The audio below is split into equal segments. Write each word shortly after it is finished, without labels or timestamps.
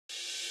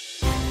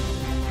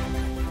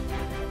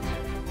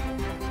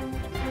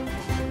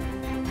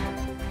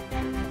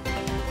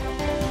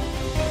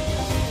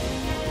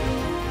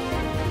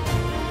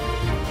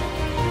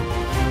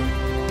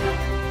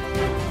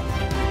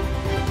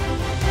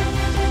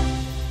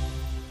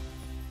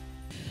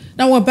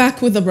Now we're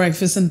back with the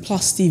breakfast and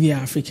Plus TV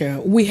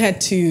Africa. We head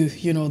to,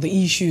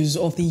 the issues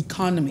of the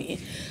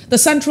economy. The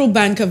Central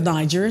Bank of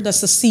Nigeria,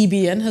 that's the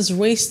CBN, has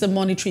raised the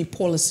monetary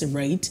policy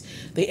rate.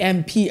 The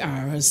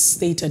MPR has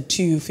stated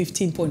to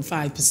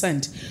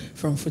 15.5%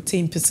 from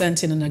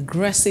 14% in an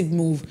aggressive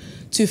move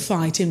to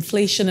fight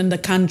inflation in the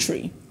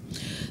country.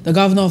 The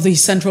governor of the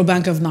Central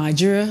Bank of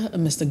Nigeria,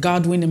 Mr.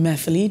 Godwin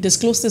Emefiele,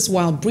 disclosed this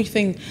while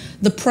briefing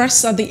the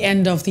press at the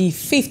end of the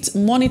 5th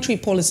Monetary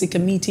Policy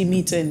Committee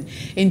meeting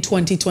in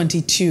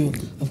 2022,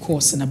 of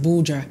course, in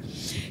Abuja.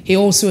 He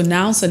also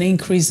announced an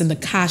increase in the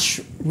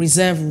cash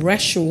reserve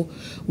ratio,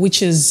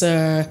 which is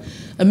a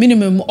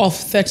minimum of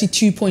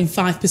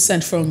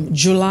 32.5% from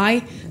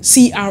July,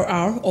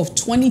 CRR of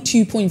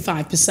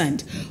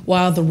 22.5%,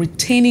 while the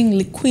retaining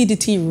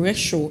liquidity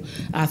ratio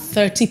at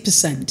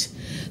 30%.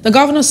 The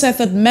governor said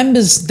that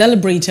members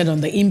deliberated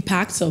on the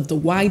impact of the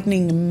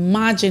widening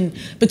margin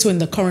between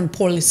the current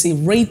policy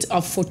rate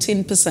of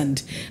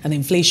 14% and the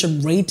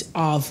inflation rate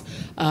of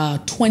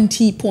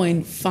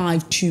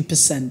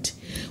 20.52%.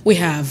 We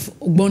have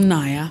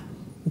Ogbonna,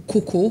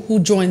 Ukuku, who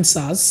joins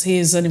us. He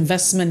is an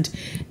investment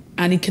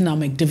and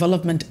economic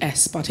development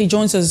expert. He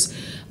joins us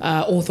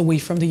all the way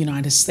from the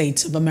United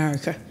States of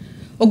America.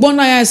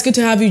 Ogbonna, it's good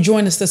to have you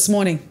join us this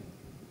morning.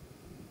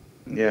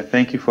 Yeah,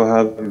 thank you for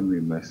having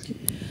me, Mercy.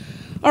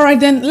 All right,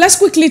 then let's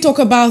quickly talk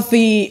about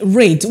the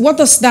rate. What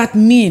does that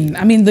mean?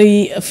 I mean,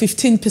 the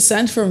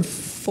 15% from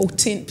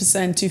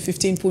 14% to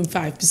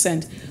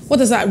 15.5%. What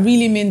does that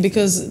really mean?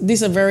 Because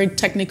these are very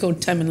technical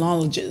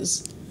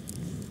terminologies.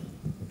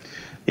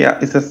 Yeah,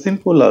 it's as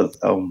simple as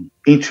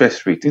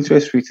interest rate.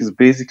 Interest rate is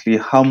basically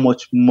how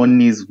much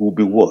monies will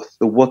be worth,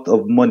 the worth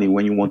of money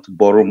when you want to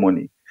borrow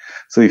money.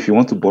 So if you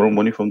want to borrow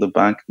money from the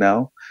bank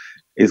now,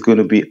 it's going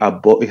to be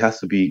above, it has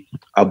to be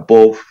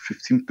above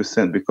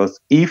 15%, because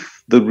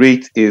if the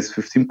rate is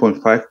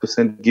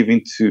 15.5%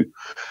 given to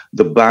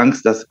the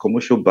banks, that's the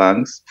commercial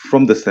banks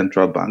from the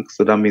central bank.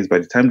 So that means by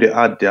the time they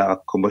add their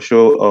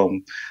commercial,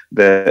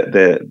 their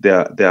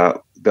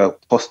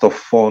cost of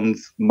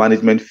funds,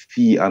 management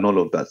fee, and all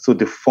of that. So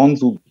the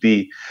funds will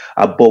be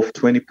above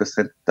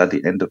 20% at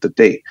the end of the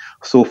day.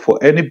 So for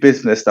any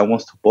business that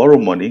wants to borrow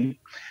money,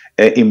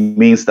 it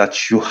means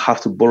that you have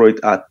to borrow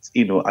it at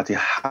a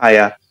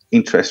higher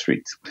interest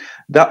rate.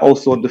 That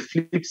also, on the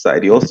flip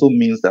side, it also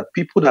means that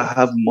people that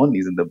have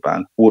monies in the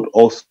bank would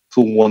also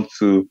want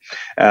to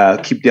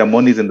keep their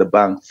monies in the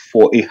bank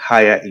for a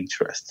higher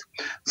interest.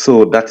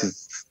 So that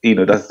is,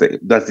 that's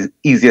the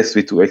easiest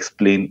way to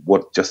explain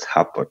what just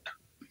happened.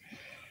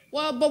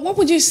 Well, but what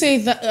would you say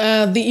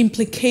that the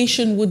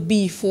implication would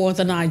be for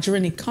the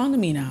Nigerian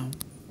economy now?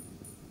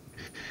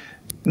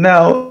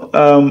 Now,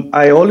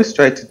 I always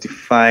try to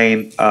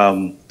define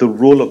the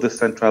role of the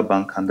central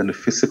bank and then the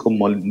fiscal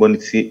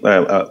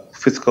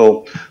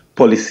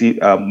policy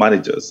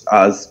managers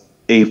as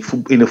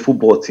in a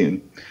football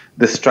team,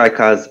 the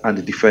strikers and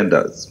the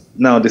defenders.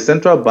 Now, the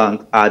central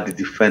bank are the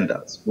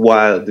defenders,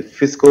 while the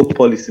fiscal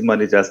policy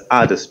managers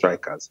are the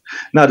strikers.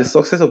 Now, the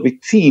success of a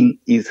team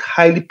is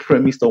highly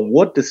premised on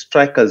what the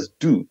strikers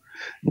do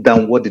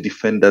than what the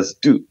defenders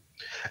do.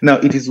 Now,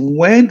 it is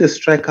when the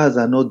strikers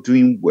are not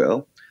doing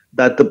well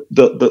that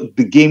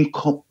the game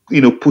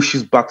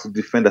pushes back to the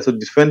defender. So the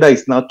defender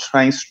is now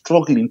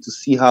struggling to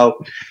see how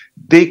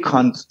they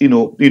can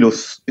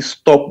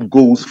stop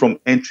goals from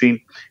entering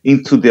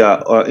into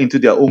their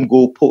own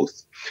goal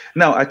posts.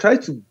 Now, I try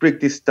to break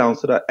this down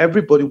so that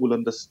everybody will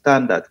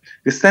understand that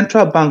the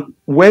central bank,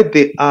 where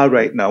they are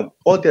right now,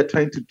 all they're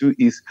trying to do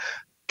is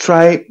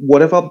try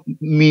whatever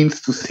means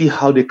to see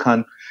how they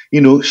can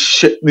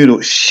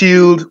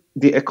shield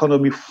the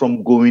economy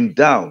from going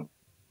down.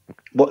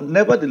 But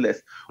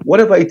nevertheless,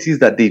 whatever it is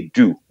that they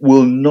do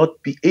will not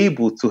be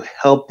able to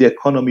help the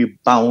economy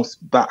bounce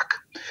back.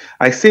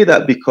 I say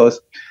that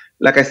because,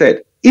 like I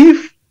said,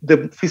 if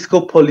the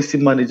fiscal policy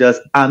managers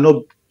are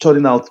not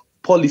turning out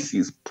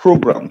policies,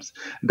 programs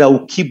that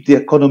will keep the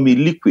economy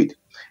liquid,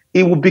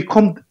 it will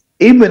become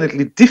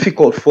imminently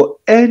difficult for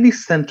any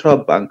central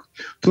bank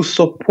to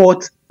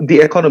support the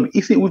economy.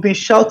 You see, we've been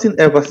shouting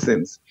ever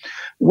since.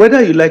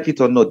 Whether you like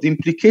it or not, the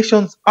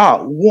implications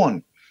are,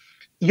 one,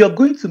 you're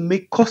going to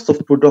make cost of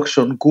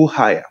production go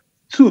higher.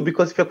 Two,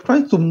 because if you're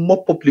trying to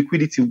mop up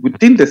liquidity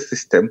within the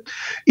system,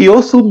 it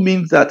also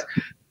means that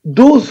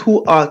those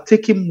who are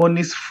taking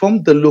monies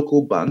from the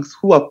local banks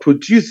who are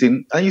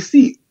producing, and you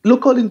see,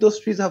 local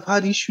industries have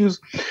had issues.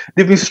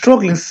 They've been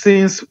struggling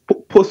since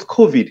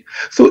post-COVID.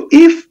 So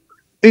if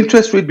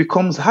interest rate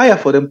becomes higher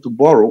for them to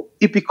borrow,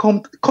 it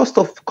becomes cost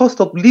of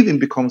living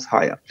becomes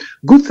higher.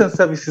 Goods and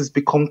services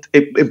become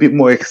a bit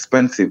more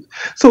expensive.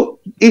 So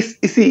it's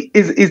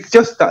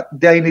just that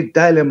they're in a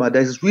dilemma.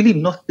 There's really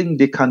nothing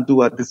they can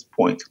do at this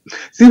point.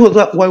 See, was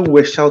why we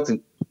were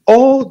shouting.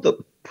 All the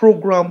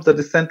programs that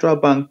the central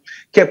bank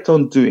kept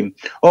on doing,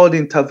 all the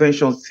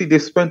interventions. See, they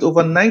spent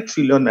over 9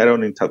 trillion naira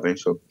on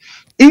intervention.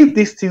 If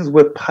these things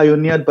were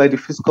pioneered by the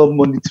fiscal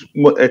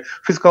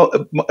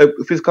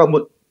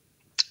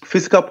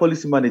fiscal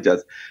policy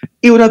managers,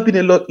 it would have been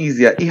a lot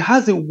easier. It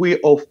has a way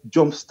of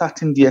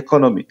jump-starting the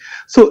economy.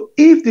 So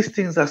if these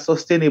things are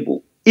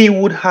sustainable, it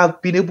would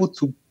have been able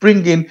to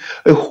bring in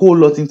a whole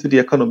lot into the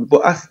economy.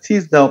 But as it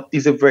is now,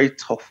 it's a very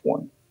tough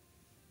one.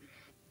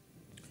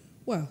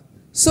 Well,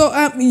 so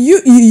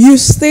you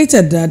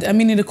stated that, I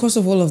mean, in the course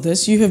of all of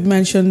this, you have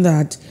mentioned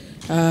that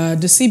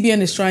the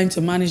CBN is trying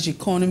to manage the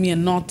economy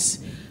and not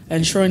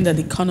ensuring that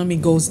the economy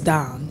goes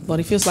down. But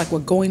it feels like we're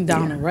going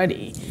down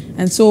already.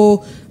 And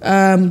so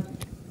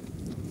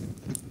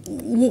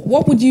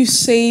what would you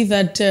say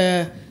that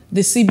the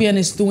CBN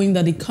is doing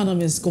that the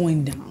economy is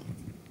going down?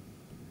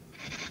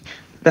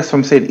 That's what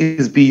I'm saying. It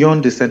is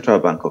beyond the Central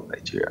Bank of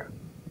Nigeria.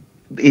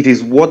 It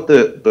is what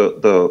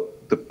the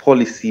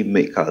policy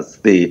makers,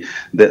 the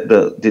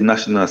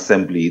National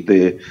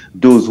Assembly,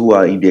 those who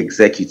are in the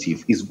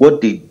executive, is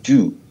what they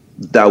do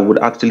that would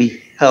actually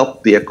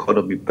help the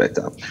economy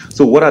better.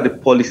 So what are the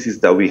policies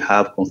that we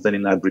have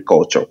concerning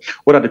agriculture?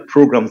 What are the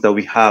programs that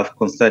we have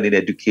concerning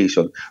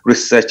education,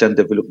 research and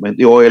development,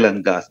 the oil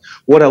and gas?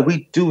 What are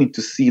we doing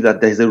to see that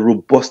there's a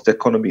robust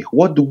economy?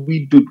 What do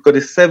we do? Because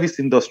the service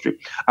industry,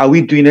 are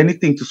we doing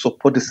anything to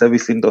support the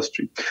service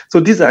industry? So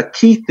these are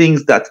key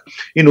things that,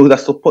 that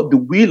support the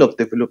wheel of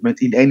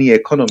development in any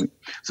economy.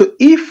 So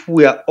if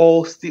we are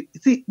all still,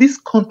 see, this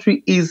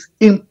country is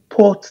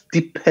import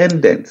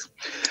dependent.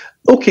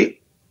 Okay,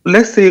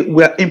 let's say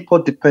we're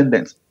import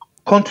dependent.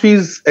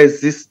 Countries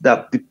exist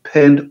that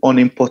depend on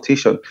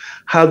importation,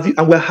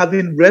 and we're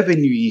having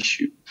revenue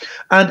issue.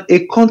 And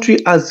a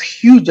country as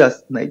huge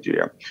as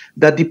Nigeria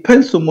that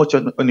depends so much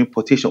on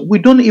importation, we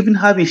don't even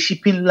have a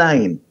shipping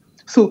line.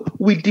 So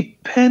we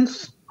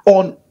depend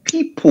on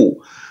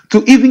people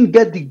to even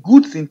get the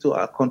goods into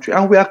our country.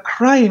 And we are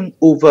crying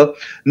over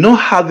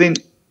not having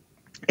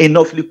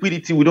enough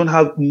liquidity. We don't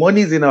have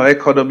monies in our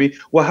economy.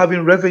 We're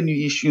having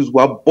revenue issues.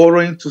 We're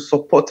borrowing to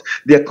support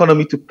the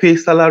economy, to pay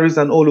salaries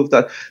and all of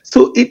that.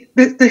 So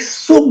there's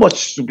so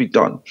much to be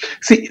done.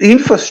 See,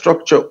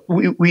 infrastructure,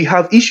 we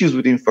have issues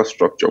with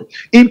infrastructure,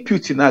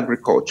 input in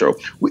agriculture,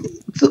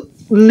 so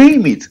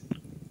name it.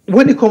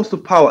 When it comes to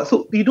power,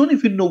 so you don't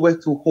even know where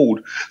to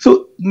hold.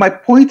 So my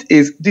point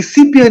is, the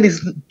CBN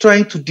is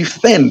trying to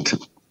defend.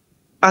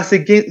 As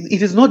again,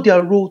 it is not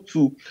their role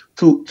to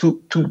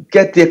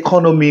get the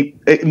economy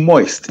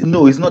moist.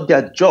 No, it's not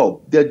their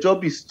job. Their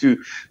job is to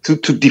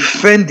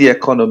defend the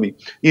economy,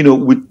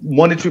 with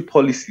monetary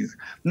policies.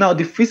 Now,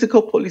 the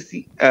fiscal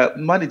policy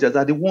managers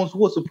are the ones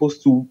who are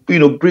supposed to,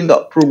 bring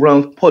up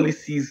programs,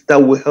 policies that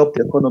will help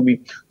the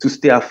economy to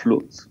stay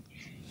afloat.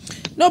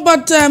 No,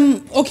 but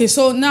okay.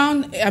 So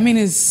now, I mean,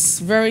 it's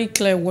very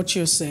clear what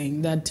you're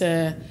saying, that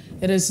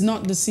it is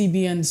not the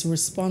CBN's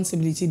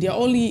responsibility. They're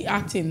only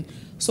acting.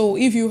 So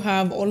if you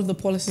have all of the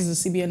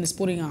policies the CBN is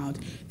putting out,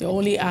 they're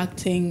only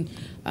acting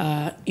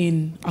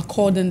in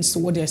accordance to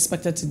what they're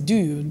expected to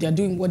do. They're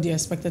doing what they're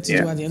expected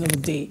to do at the end of the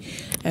day.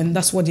 And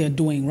that's what they're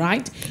doing,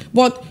 right?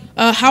 But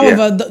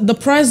however, the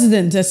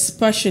president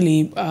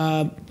especially,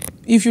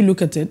 if you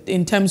look at it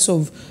in terms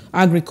of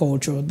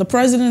agriculture, the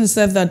president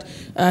said that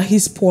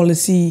his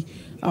policy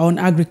on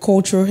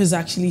agriculture has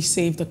actually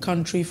saved the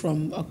country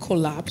from a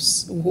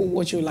collapse,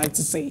 what you would like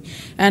to say.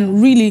 And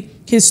really,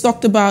 he's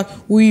talked about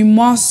we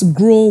must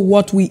grow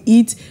what we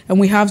eat, and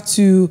we have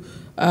to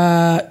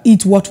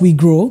eat what we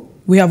grow.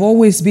 We have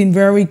always been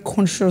very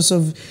conscious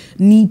of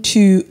need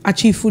to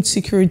achieve food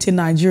security in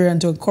Nigeria and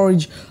to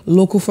encourage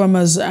local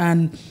farmers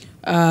and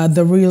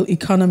the real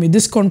economy.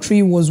 This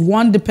country was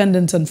one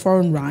dependent on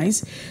foreign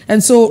rice.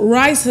 And so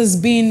rice has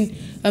been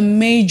a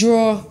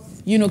major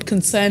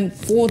concern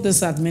for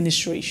this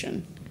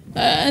administration.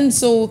 And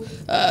so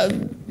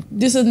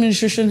this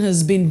administration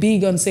has been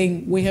big on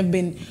saying we have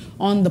been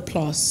on the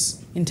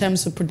plus in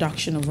terms of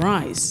production of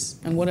rice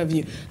and what have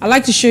you. I'd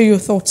like to share your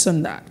thoughts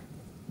on that.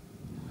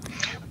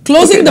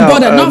 Closing the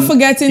border, not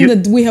forgetting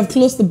that we have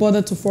closed the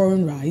border to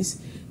foreign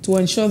rice to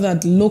ensure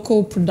that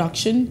local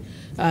production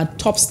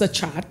tops the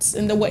charts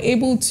and that we're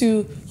able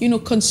to,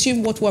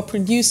 consume what we're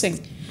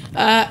producing.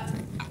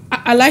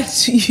 I'd like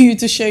you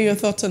to share your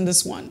thoughts on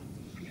this one.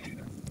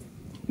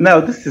 Now,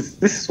 this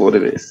is what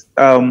it is.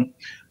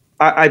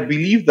 I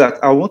believe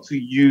that I want to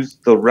use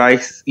the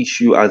rice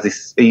issue as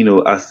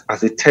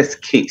a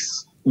test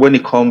case when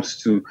it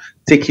comes to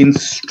taking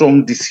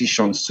strong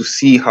decisions to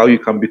see how you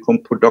can become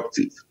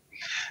productive.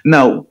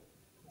 Now,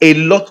 a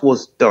lot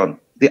was done.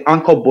 The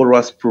Anchor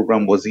Borrowers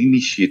Program was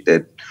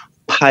initiated,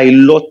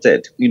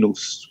 piloted,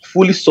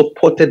 fully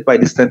supported by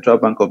the Central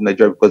Bank of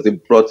Nigeria because they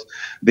brought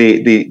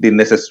the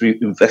necessary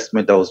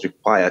investment that was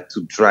required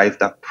to drive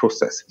that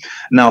process.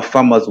 Now,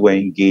 farmers were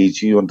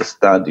engaged, you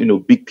understand,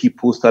 big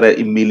people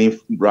started milling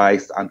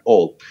rice and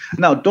all.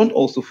 Now, don't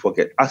also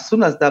forget, as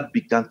soon as that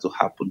began to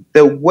happen,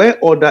 there were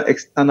other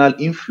external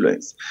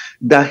influence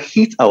that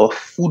hit our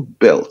food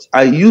belt.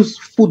 I use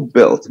food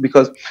belt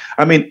because,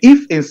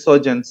 if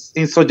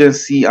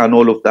insurgency and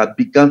all of that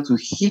began to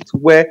hit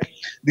where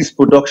this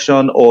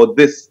production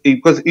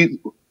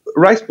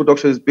rice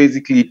production is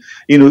basically,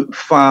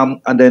 farm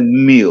and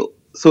then mill.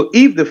 So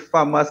if the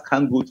farmers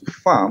can't go to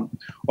farm,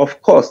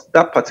 of course,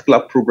 that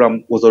particular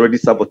program was already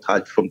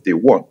sabotaged from day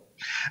one.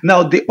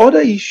 Now, the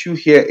other issue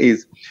here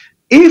is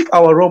if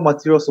our raw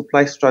material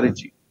supply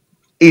strategy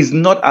is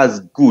not as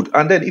good,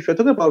 and then if you're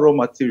talking about raw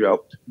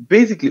material,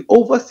 basically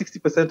over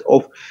 60%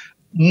 of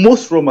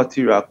most raw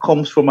material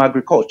comes from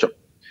agriculture.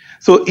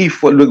 So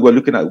if we're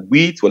looking at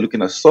wheat, we're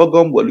looking at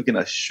sorghum, we're looking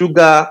at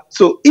sugar.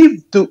 So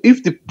if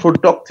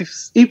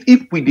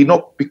we did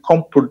not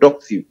become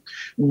productive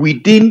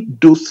within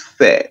those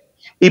fair,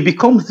 it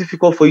becomes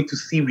difficult for you to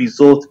see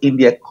results in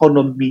the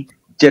economy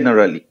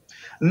generally.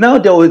 Now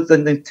there was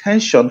an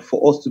intention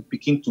for us to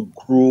begin to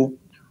grow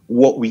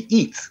what we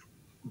eat.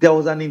 There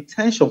was an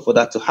intention for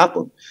that to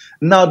happen.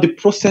 Now the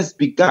process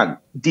began.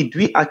 Did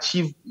we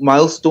achieve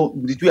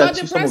milestone? Did we But the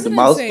achieve some of the president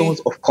milestones?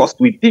 say, Of course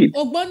we did.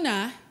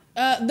 Ogbonna,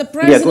 the Yeah, go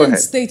president ahead.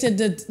 stated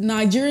that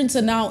Nigerians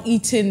are now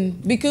eating,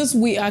 because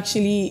we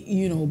actually,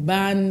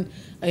 ban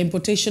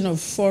importation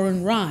of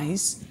foreign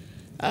rice.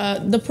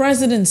 The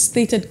president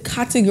stated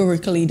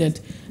categorically that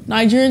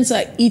Nigerians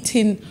are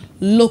eating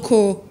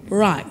local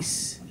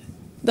rice.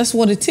 That's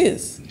what it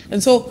is.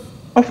 And so,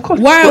 Of course,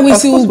 why are we of course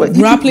still we're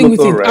eating grappling with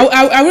local it?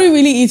 rice. Are we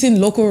really eating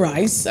local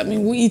rice? I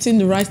mean, we're eating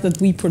the rice that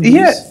we produce.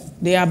 Yeah.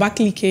 The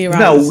Abakaliki rice.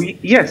 Now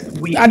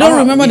we I don't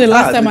remember the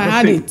last are. time I Because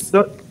had it,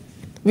 no,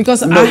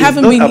 because no, I it's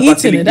haven't not been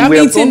eating it. Abakaliki. I'm We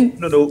have gone,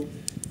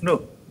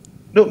 eating.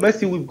 no,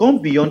 Mercy, we've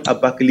gone beyond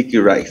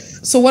Abakaliki rice.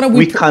 So what are we?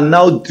 We can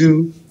now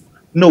do,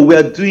 no, we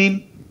are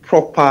doing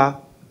proper,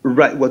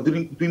 right, we're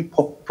doing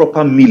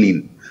proper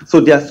milling. So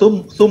there's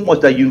so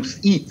much that you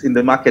eat in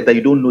the market that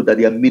you don't know that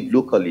they are made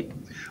locally.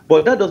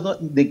 But that does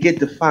not negate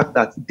the fact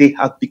that they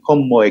have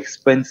become more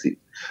expensive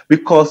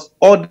because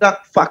other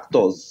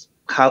factors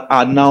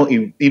are now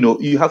in,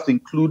 you have to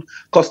include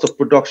cost of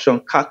production,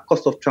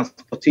 cost of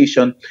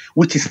transportation,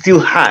 which is still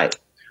high.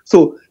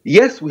 So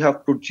yes, we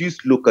have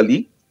produced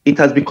locally. It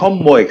has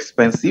become more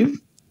expensive.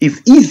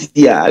 It's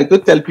easier. I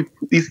could tell people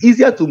it's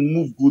easier to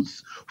move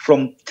goods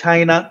from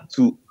China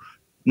to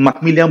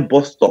Macmillan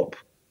bus stop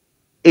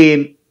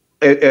in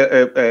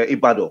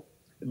Ibadan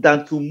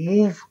than to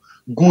move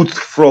goods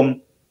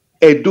from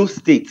Edo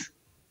State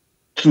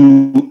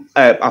to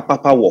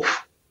Apapa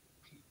Wharf.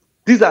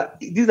 These are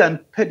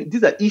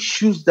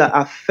issues that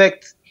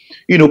affect,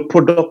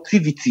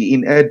 productivity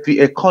in every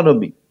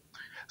economy.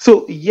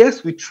 So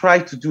yes, we try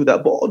to do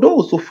that, but don't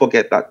also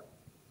forget that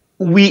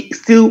we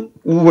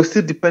were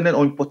still dependent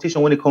on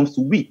importation when it comes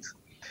to wheat,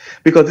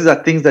 because these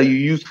are things that you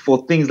use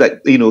for things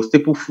like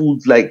staple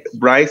foods like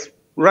rice.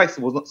 Rice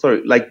was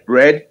not like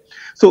bread.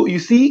 So you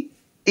see,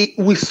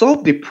 we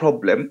solved the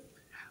problem,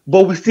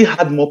 but we still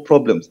had more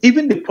problems.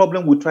 Even the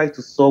problem we tried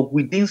to solve,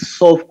 we didn't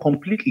solve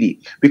completely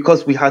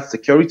because we had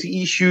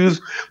security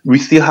issues. We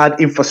still had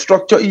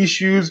infrastructure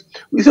issues.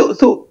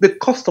 So the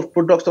cost of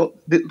production,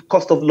 the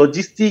cost of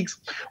logistics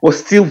was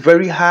still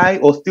very high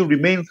or still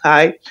remains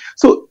high.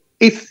 So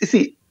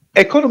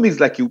economy is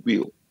like a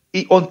wheel.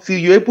 Until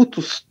you're able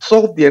to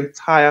solve the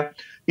entire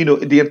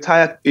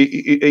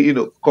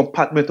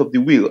compartment of the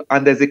wheel,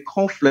 and there's a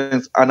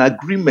confluence, an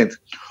agreement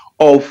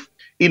of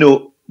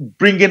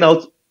bringing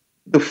out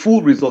the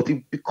full result,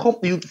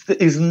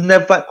 is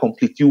never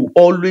complete. You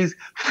always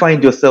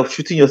find yourself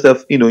shooting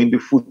yourself in the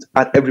foot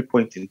at every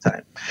point in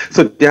time.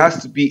 So there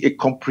has to be a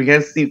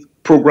comprehensive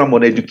program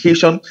on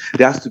education.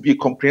 There has to be a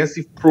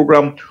comprehensive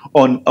program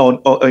on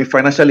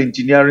financial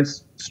engineering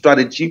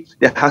strategy.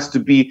 There has to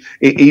be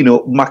a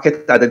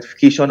market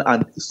identification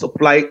and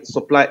supply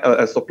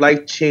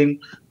chain,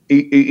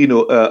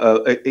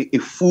 a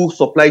full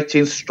supply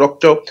chain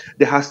structure.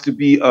 There has to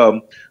be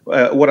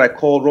what I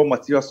call raw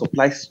material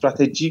supply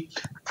strategy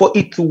for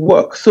it to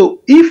work.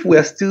 So if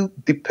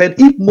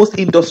if most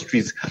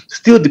industries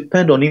still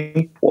depend on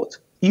import,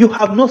 you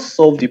have not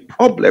solved the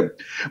problem.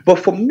 But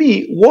for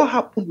me, what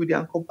happened with the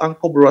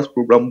Anchor Borrowers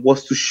program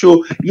was to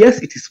show,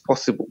 yes, it is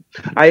possible.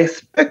 I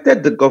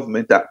expected the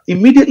government that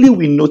immediately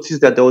we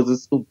noticed that there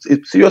was a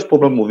serious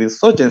problem of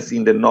insurgency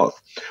in the north,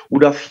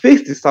 would have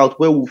faced the south,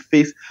 where we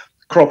face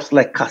crops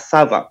like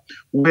cassava,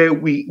 where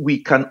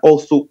we can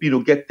also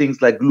get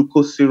things like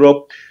glucose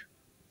syrup.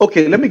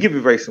 Okay, let me give you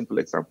a very simple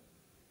example.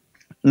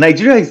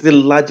 Nigeria is the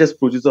largest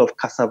producer of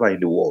cassava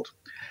in the world.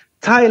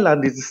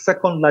 Thailand is the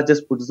second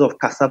largest producer of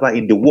cassava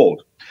in the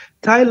world.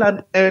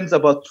 Thailand earns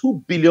about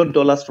 $2 billion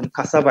from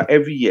cassava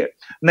every year.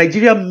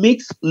 Nigeria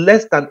makes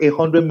less than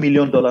 $100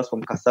 million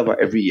from cassava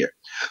every year.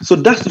 So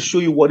that's to show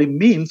you what it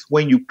means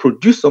when you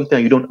produce something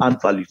and you don't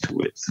add value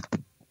to it.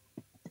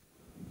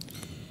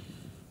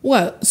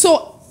 Well,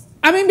 so,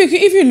 I mean, because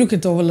if you look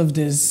at all of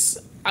this,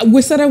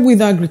 we started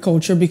with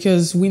agriculture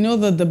because we know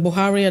that the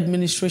Buhari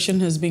administration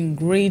has been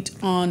great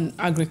on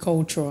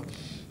agriculture.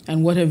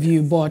 and what have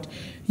you. But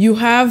you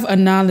have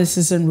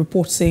analysis and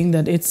reports saying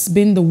that it's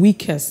been the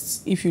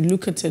weakest if you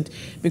look at it,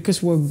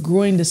 because we're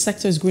growing, the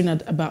sector is growing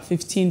at about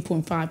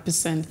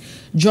 15.5%,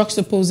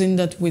 juxtaposing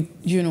that with,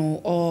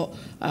 or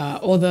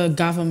other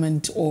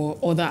government or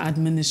other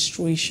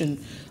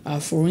administration.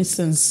 For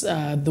instance,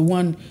 the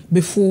one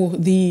before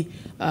the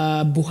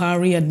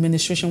Buhari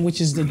administration, which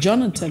is the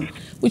Jonathan,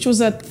 which was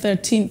at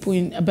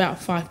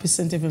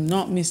 13.5%, if I'm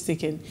not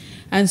mistaken.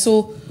 And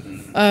so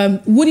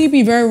would it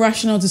be very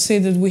rational to say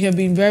that we have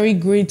been very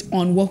great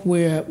on what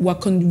we are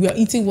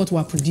eating, what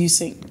we're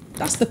producing?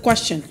 That's the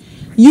question.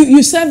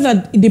 You said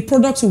that the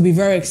products will be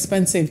very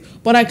expensive,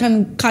 but I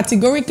can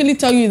categorically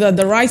tell you that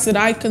the rice that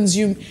I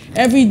consume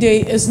every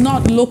day is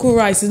not local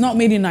rice, it's not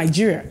made in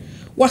Nigeria.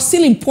 We're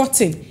still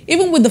importing,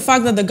 even with the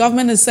fact that the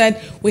government has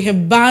said we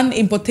have banned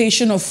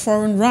importation of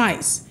foreign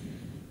rice.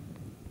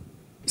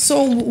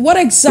 So what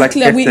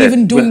exactly are we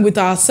even doing with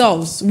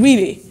ourselves,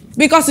 really?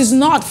 Because it's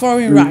not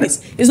foreign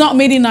rice. It's not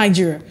made in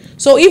Nigeria.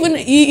 So even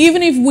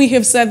if we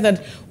have said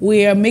that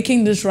we are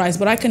making this rice,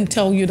 but I can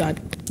tell you that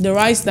the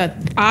rice that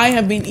I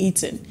have been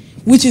eating,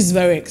 which is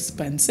very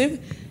expensive,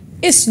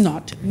 is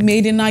not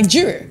made in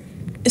Nigeria.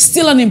 It's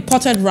still an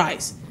imported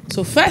rice.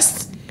 So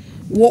first,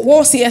 what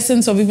was the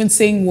essence of even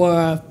saying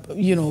we're,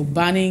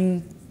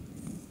 banning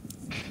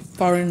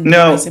foreign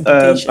rice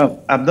importation?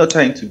 I'm not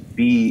trying to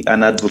be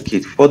an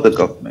advocate for the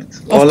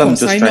government. All I'm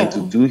just trying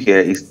to do here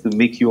is to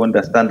make you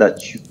understand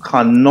that you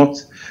cannot,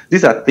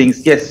 these are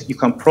things, yes, you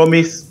can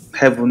promise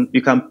heaven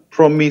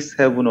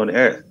on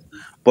earth,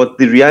 but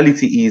the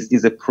reality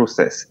is a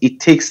process. It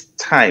takes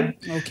time.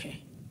 Okay.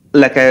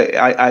 Like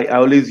I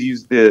always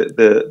use the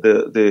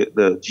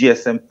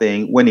GSM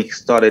thing. When it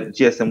started,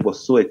 GSM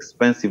was so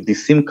expensive. The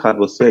SIM card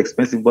was so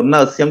expensive, but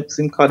now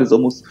SIM card is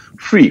almost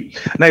free.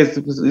 Now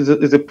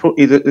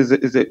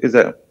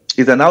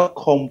it's an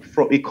outcome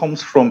from, it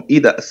comes from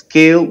either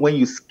scale. When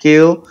you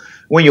scale,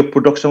 when your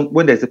production,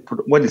 when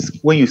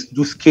you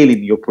do scale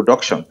in your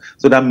production,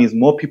 so that means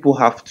more people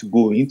have to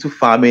go into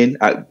farming,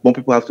 more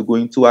people have to go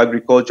into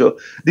agriculture.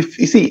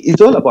 You see,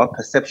 it's all about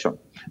perception.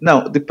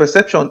 Now, the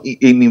perception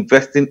in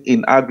investing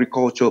in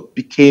agriculture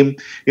became,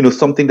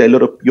 something that a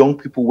lot of young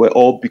people were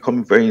all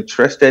becoming very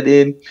interested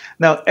in.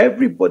 Now,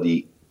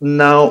 everybody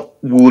now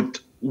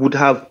would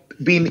have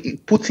been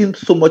putting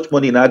so much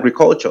money in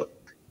agriculture,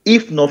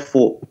 if not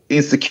for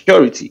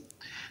insecurity.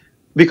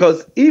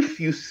 Because if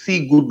you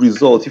see good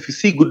results, if you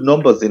see good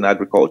numbers in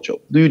agriculture,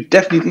 you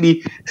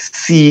definitely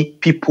see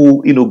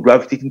people,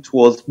 gravitating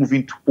towards,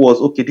 moving towards,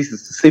 okay, this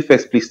is the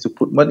safest place to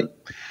put money,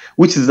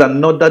 which is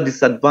another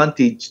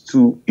disadvantage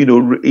to,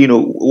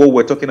 what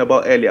we're talking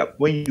about earlier.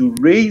 When you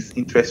raise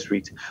interest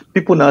rates,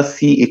 people now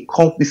see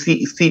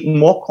it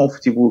more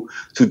comfortable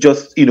to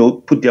just,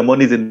 put their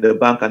monies in the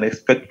bank and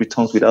expect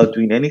returns without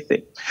doing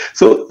anything.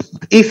 So,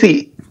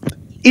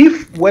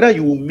 if whether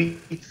you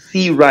will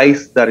see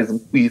rice that is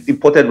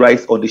imported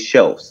rice on the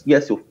shelves,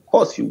 yes, of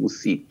course you will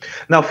see.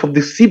 Now, from the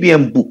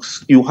CBN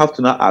books, you have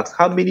to now ask,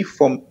 how many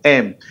from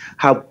M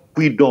have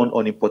we done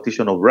on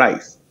importation of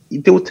rice?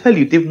 They will tell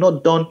you they've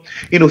not done,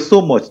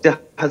 so much. There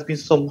has been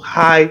some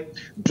high,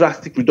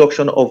 drastic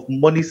reduction of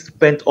money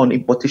spent on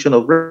importation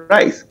of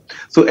rice.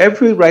 So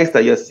every rice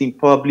that you're seeing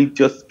probably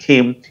just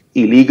came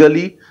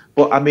illegally,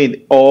 but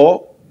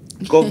or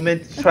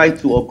government try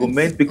to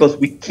augment, because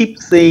we keep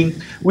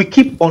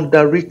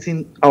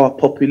underrating our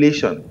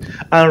population,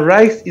 and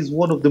rice is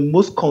one of the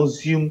most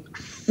consumed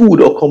food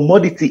or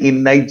commodity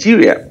in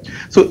Nigeria.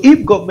 So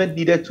if government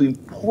needed to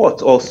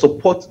import or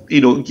support,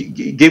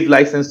 give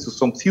license to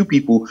some few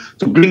people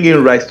to bring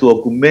in rice to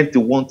augment the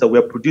ones that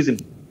we're producing,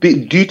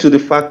 due to the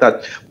fact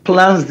that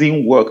plans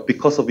didn't work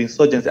because of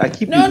insurgency.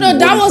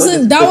 That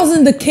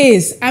wasn't the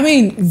case.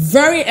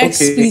 Very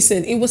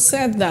explicit. Okay. It was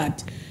said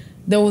that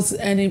there was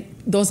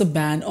a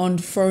ban on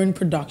foreign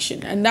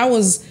production, and that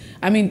was,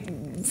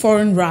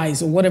 foreign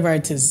rice or whatever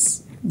it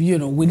is. We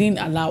didn't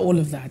allow all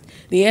of that.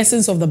 The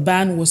essence of the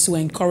ban was to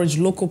encourage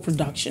local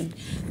production.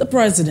 The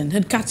president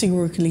had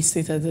categorically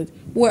stated that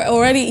we're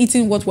already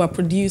eating what we're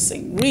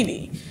producing,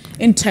 really,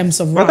 in terms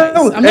of rice.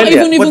 I'm not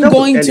even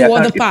going to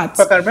other parts.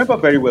 If I can remember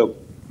very well,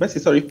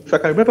 if I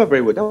can remember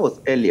very well, that was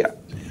earlier.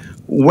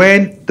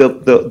 When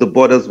the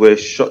borders were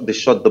shut, they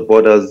shut the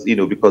borders,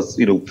 because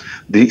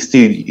they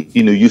still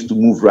used to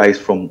move rice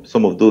from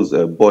some of those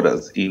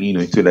borders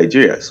into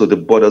Nigeria. So the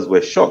borders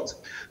were shut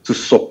to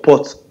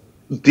support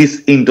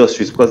these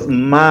industries, because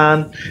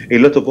a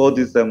lot of all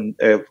these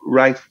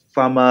rice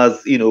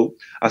farmers,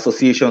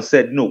 associations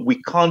said, no,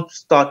 we can't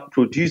start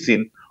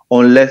producing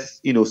unless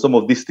some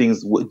of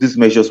these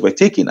measures were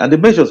taken, and the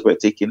measures were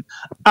taken,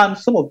 and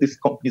some of these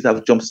companies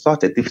have jump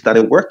started. They've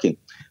started working.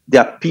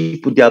 There are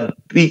people, there are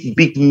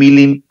big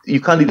milling. You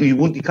can't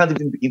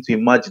even begin to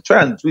imagine.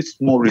 Try and do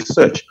small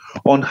research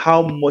on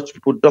how much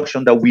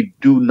production that we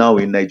do now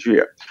in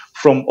Nigeria,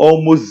 from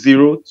almost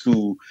zero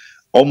to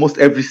almost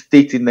every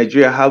state in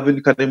Nigeria having,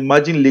 you can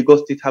imagine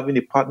Lagos State having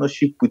a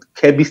partnership with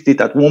Kebbi State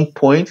at one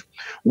point,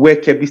 where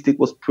Kebbi State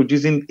was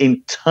producing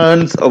in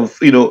tons of,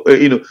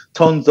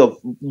 tons of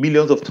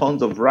millions of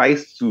tons of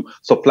rice to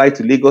supply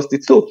to Lagos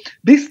State. So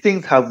these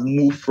things have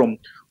moved from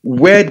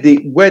where they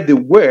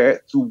were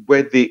to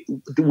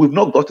we've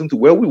not gotten to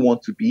where we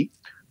want to be.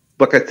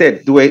 Like I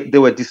said,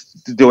 there were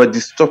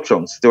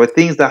disruptions. There were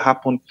things that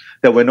happened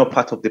that were not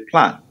part of the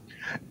plan.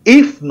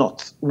 If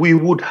not, we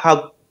will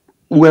have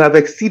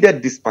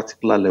exceeded this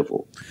particular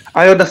level.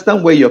 I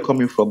understand where you're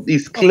coming from.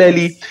 It's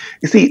clearly,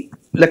 you see,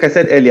 like I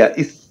said earlier,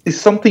 it's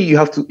something you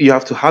have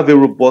to have a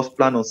robust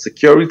plan on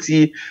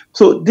security.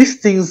 So these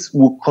things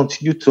will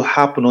continue to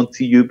happen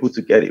until you're able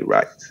to get it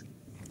right.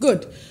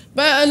 Good.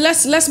 But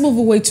let's move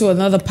away to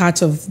another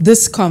part of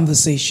this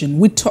conversation,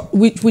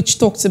 which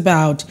talks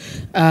about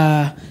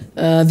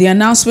the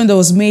announcement that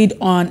was made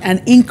on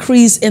an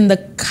increase in the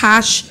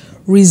cash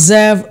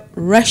reserve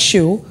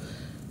ratio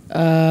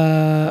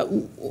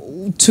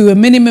to a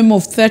minimum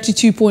of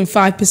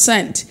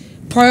 32.5%.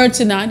 Prior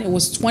to that, it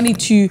was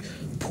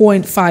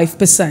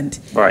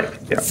 22.5%. Right.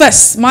 Yeah.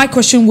 First, my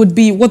question would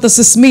be, what does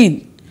this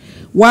mean?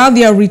 While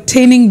they are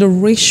retaining the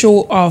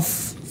ratio of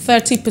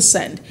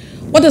 30%,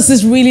 what does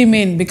this really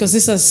mean? Because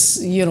this is,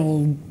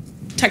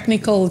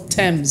 technical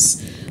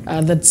terms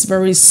that's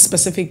very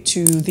specific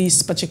to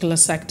this particular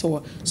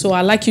sector. So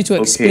I'd like you to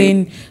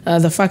explain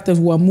the fact that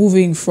we're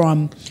moving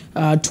from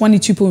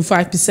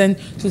 22.5%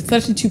 to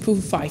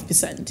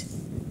 32.5%.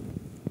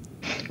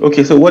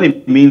 Okay, so what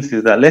it means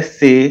is that, let's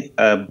say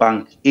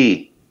Bank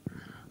A,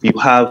 you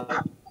have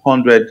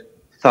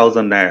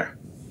 100,000 naira.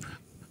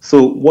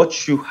 So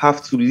what you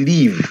have to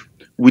leave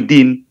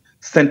within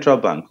central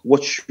bank, will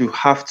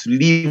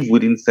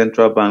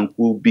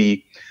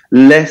be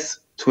less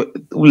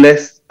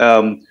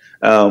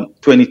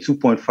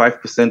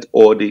 22.5%,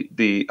 or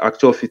the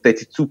actual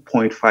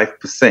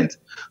 32.5%.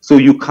 So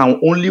you can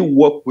only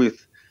work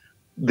with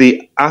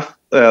that's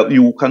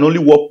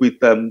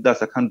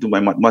I can't do my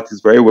mathematics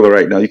very well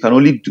right now. You can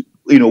only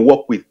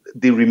work with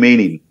the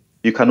remaining.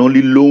 You can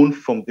only loan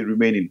from the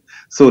remaining.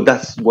 So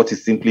that's what it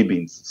simply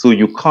means. So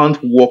you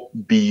can't walk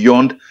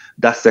beyond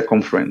that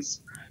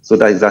circumference. So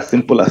that is as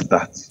simple as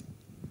that.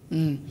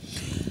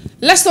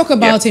 Let's talk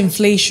about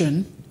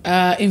inflation.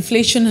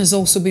 Inflation has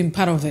also been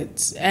part of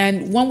it.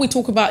 And when we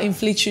talk about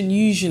inflation,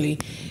 usually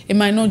it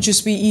might not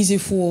just be easy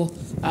for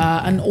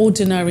an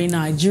ordinary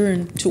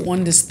Nigerian to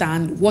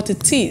understand what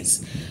it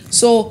is.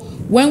 So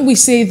when we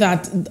say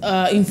that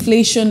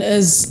inflation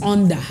is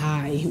on the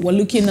high, we're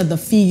looking at the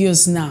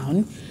figures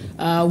now.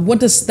 What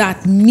does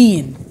that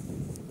mean?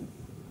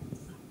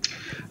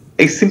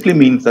 It simply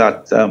means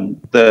that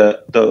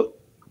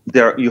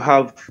you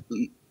have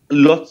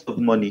lots of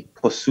money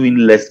pursuing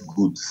less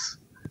goods.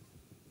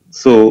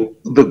 So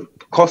the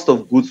cost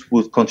of goods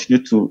will continue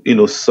to,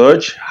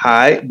 surge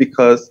high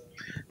because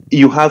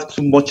you have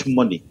too much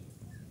money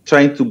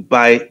trying to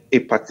buy a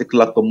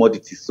particular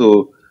commodity.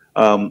 So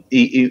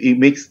it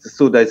makes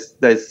so there's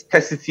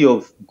scarcity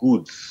of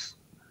goods.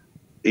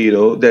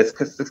 There's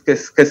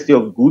scarcity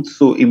of goods,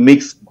 so it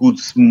makes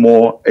goods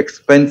more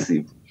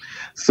expensive.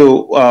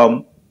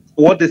 So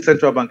what the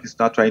central bank is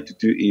now trying to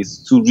do is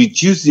to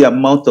reduce the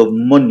amount of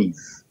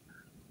monies,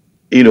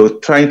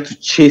 trying to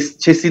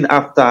chasing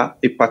after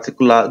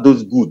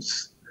those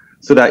goods,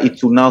 so that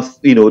it will now,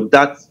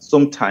 that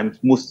sometimes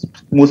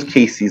most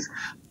cases,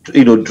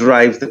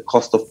 drives the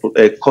cost of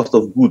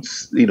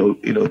goods,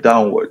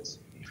 downwards.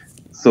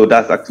 So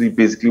that's actually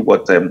basically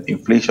what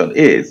inflation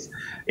is.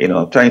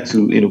 Trying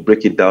to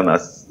break it down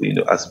as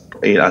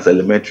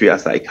elementary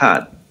as I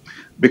can,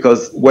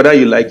 because whether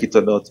you like it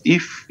or not,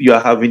 if you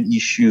are having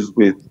issues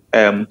with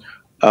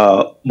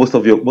most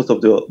of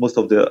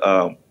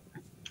the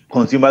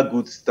consumer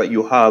goods that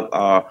you have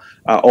are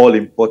all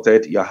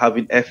imported, you're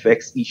having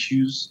FX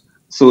issues,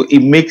 so it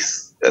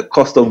makes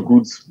cost of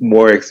goods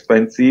more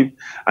expensive.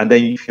 And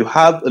then if you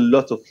have a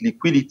lot of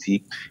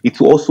liquidity, it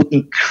will also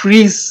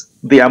increase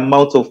the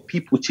amount of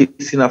people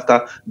chasing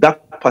after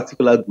that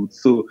particular good.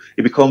 So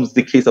it becomes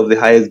the case of the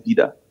highest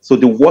bidder. So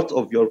the worth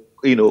of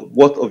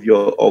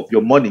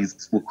your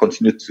monies will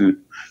continue to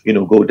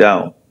go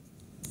down.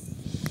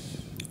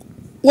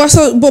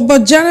 Well,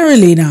 but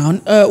generally now,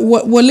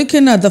 we're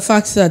looking at the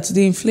fact that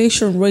the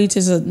inflation rate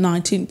is at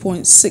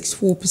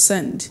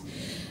 19.64%.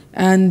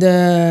 And,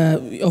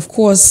 of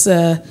course,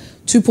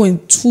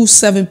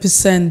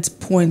 2.27%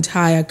 point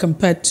higher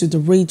compared to the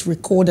rate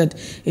recorded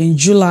in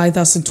July,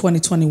 that's in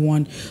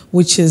 2021,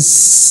 which is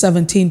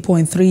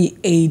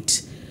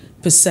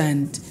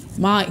 17.38%.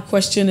 My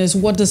question is,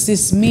 what does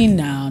this mean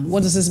now?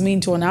 What does this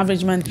mean to an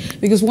average man?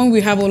 Because when we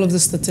have all of the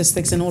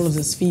statistics and all of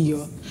this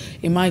figure,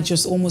 it might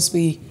just almost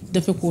be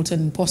difficult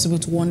and impossible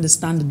to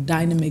understand the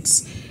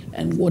dynamics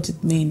and what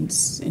it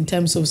means in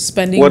terms of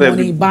spending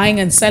money, buying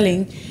and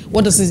selling.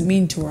 What does this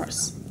mean to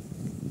us?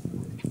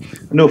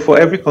 No, for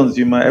every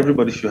consumer,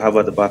 everybody should have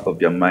at the back of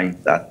their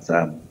mind that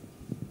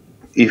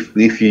if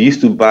you used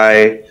to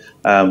buy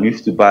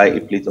a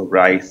plate of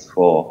rice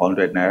for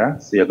 100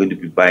 naira, so you're going to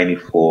be buying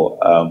it for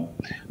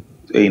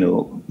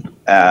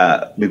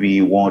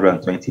maybe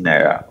 120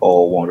 naira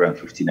or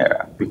 150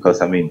 naira,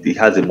 because I mean it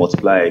has a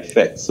multiplier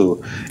effect.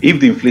 So if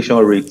the inflation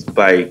rate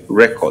by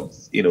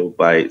records,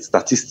 by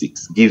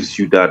statistics, gives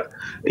you that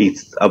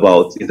it's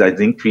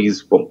an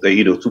increase from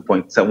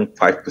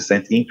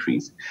 2.75%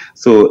 increase.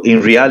 So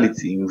in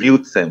reality, in real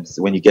terms,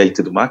 when you get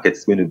into the market,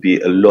 it's going to be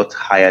a lot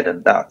higher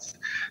than that.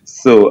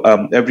 So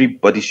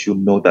everybody should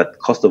know that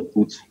cost of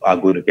goods are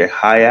going to get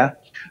higher.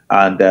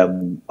 And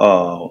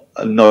not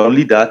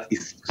only that,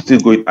 it's still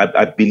going.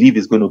 I believe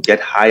it's going to get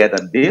higher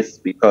than this,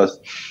 because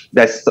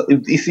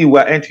you see,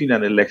 we're entering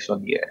an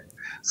election year,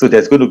 so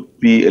there's going to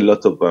be a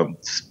lot of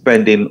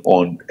spending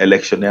on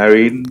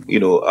electioneering.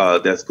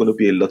 There's going to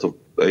be a lot of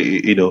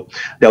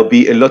there'll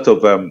be a lot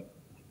of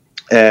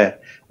uh,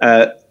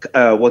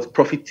 uh, what's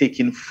profit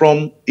taking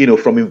from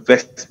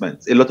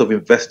investments. A lot of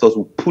investors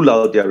will pull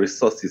out their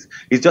resources.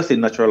 It's just a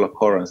natural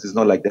occurrence. It's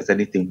not like there's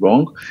anything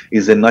wrong.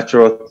 It's a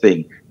natural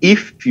thing.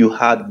 If you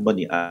had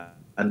money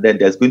and then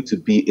there's going to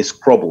be a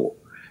squabble,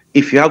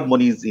 if you have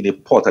money in a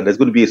pot and there's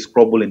going to be a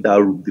squabble in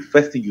that room, the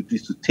first thing you do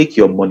is to take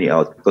your money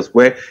out, because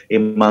where a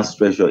man's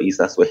treasure is,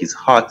 that's where his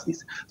heart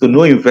is. So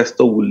no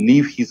investor will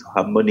leave his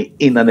or her money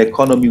in an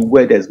economy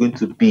where there's going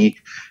to be,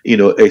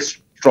 a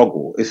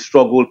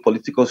struggle,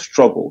 political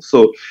struggle.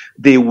 So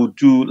they will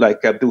do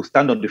like they will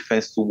stand on the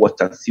fence to watch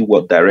and see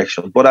what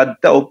direction.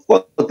 But of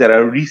course, there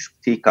are risk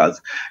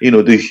takers,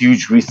 the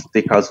huge risk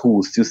takers who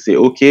will still say,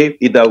 okay,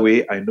 either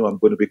way, I know I'm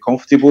going to be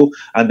comfortable.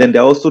 And then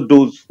there are also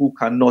those who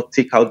cannot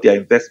take out their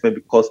investment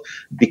because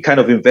the kind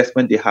of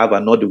investment they have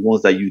are not the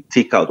ones that you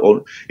take out.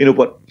 Or,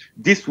 but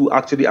this will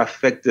actually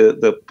affect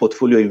the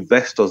portfolio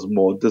investors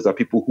more. Those are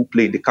people who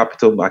play in the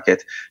capital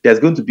market. There's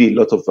going to be a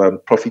lot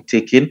of profit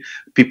taking.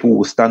 People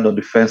will stand on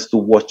the fence to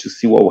watch to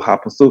see what will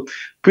happen. So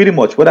pretty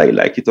much, whether you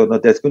like it or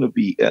not, there's going to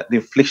be the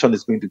inflation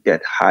is going to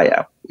get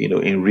higher,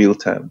 in real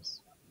terms.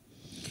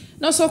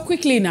 Now, so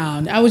quickly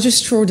now, I would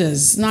just throw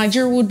this.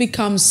 Nigeria would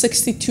become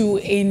 62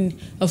 in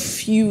a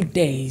few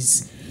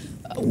days.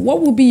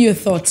 What would be your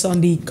thoughts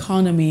on the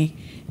economy,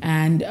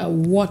 and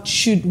what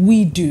should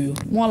we do?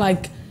 More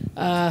like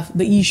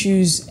the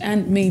issues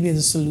and maybe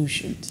the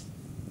solutions.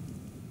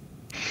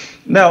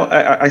 Now,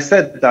 I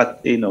said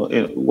that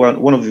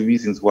one of the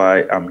reasons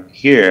why I'm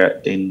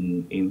here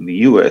in the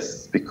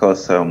US,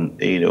 because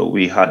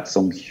we had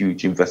some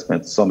huge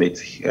investment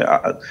summit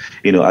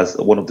as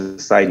one of the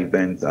side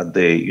events at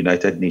the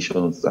United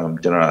Nations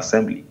General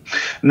Assembly.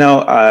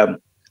 Now,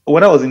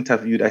 when I was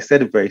interviewed, I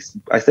said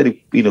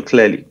it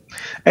clearly.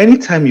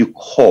 Anytime you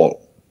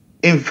call,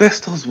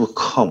 investors will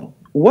come.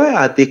 Why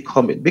are they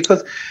coming?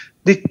 Because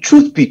the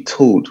truth be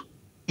told,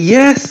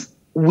 yes,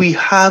 we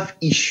have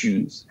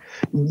issues.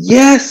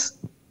 Yes,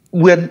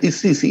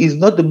 it's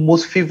not the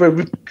most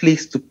favorable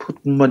place to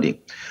put money.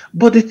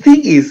 But the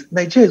thing is,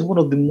 Nigeria is one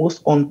of the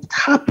most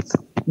untapped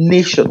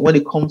nations when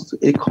it comes to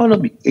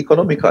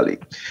economically.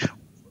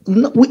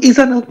 It's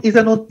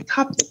an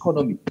untapped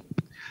economy.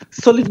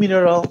 Solid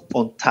mineral,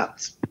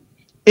 untapped.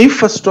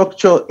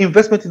 Infrastructure,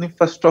 investment in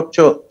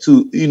infrastructure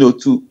to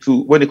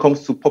when it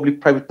comes to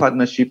public-private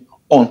partnership,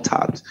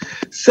 untapped.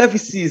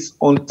 Services,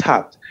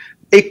 untapped.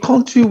 A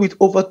country with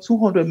over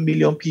 200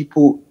 million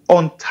people,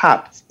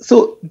 untapped.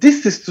 So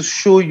this is to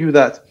show you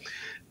that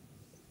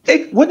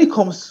when it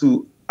comes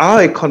to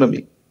our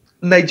economy,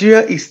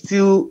 Nigeria is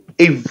still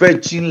a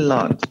virgin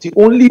land. The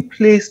only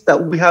place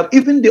that we have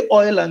even the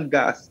oil and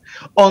gas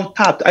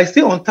untapped. I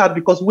say untapped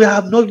because we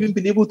have not even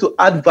been able to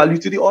add value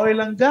to the oil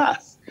and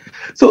gas.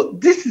 So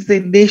this is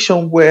a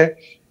nation where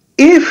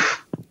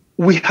if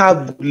we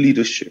have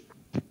leadership,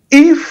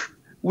 if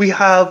we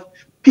have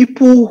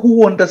people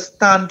who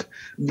understand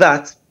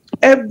that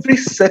every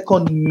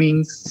second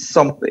means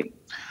something,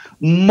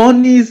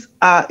 monies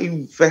are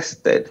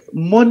invested,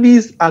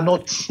 monies are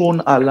not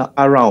thrown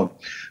around.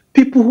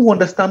 People who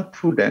understand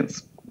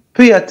prudence,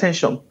 pay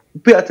attention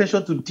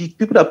to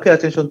people that pay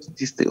attention to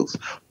details,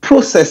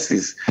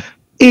 processes.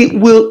 You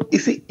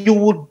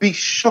would be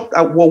shocked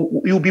at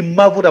you'll be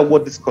marveled at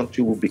what this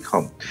country will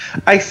become.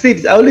 I say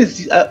this, I always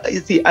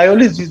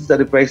use this as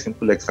a very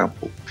simple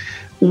example.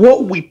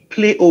 What we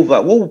play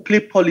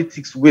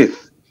politics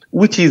with,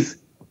 which is,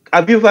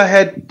 have you ever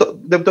heard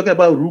them talking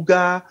about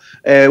Ruga,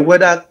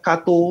 weather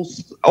cattle,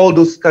 all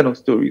those kind of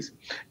stories?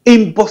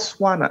 In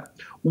Botswana,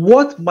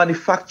 what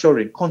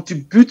manufacturing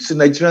contributes to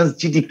Nigerians'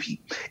 GDP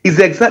is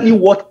exactly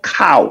what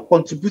cow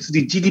contributes to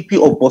the GDP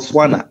of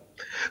Botswana.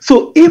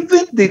 So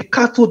even the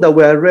cattle that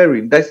we're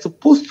rearing, that's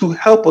supposed to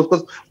help us,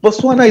 because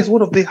Botswana is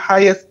one of the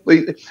highest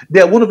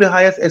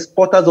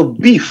exporters of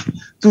beef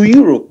to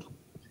Europe.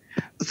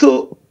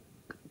 So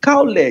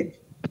cow leg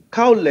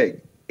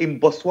in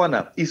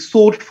Botswana is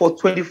sold for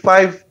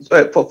 25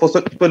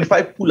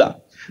 pula.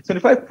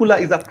 25 pula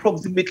is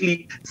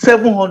approximately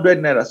 700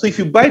 naira. So if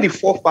you buy the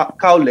 4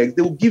 cow legs,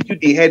 they will give you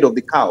the head of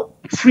the cow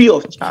free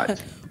of charge.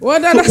 Well,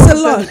 that's a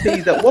lot.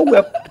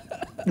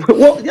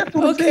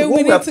 Okay,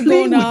 we need to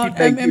go now.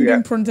 I'm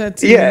being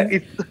prompted. Yeah,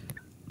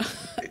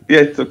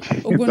 it's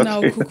okay.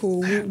 Ogbonna,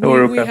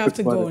 Ukuku, we have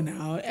to go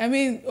now. I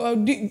mean,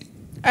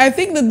 I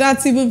think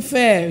that's even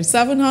fair.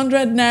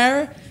 700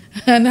 naira.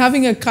 And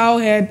having a cow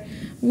head,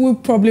 we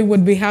probably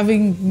would be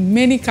having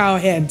many cow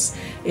heads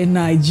in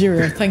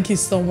Nigeria. Thank you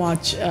so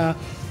much,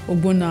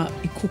 Ogbonna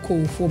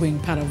Ukuku, for being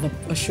part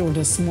of the show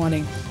this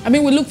morning. I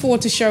mean, we look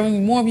forward to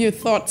sharing more of your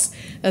thoughts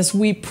as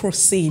we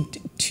proceed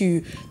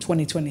to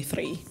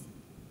 2023.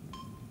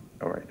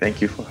 All right.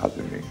 Thank you for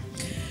having me.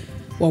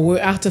 Well,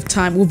 we're out of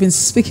time. We've been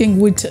speaking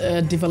with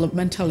a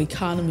developmental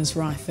economist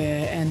right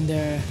there, and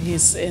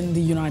he's in the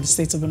United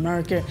States of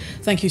America.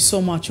 Thank you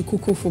so much,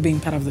 Ukuku, for being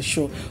part of the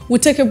show. We'll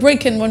take a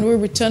break, and when we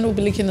return, we'll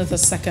be looking at the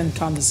second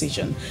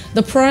conversation.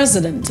 The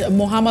President,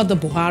 Muhammadu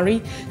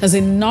Buhari, has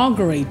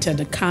inaugurated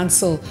a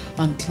Council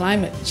on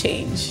Climate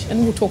Change,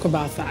 and we'll talk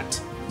about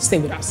that. Stay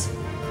with us.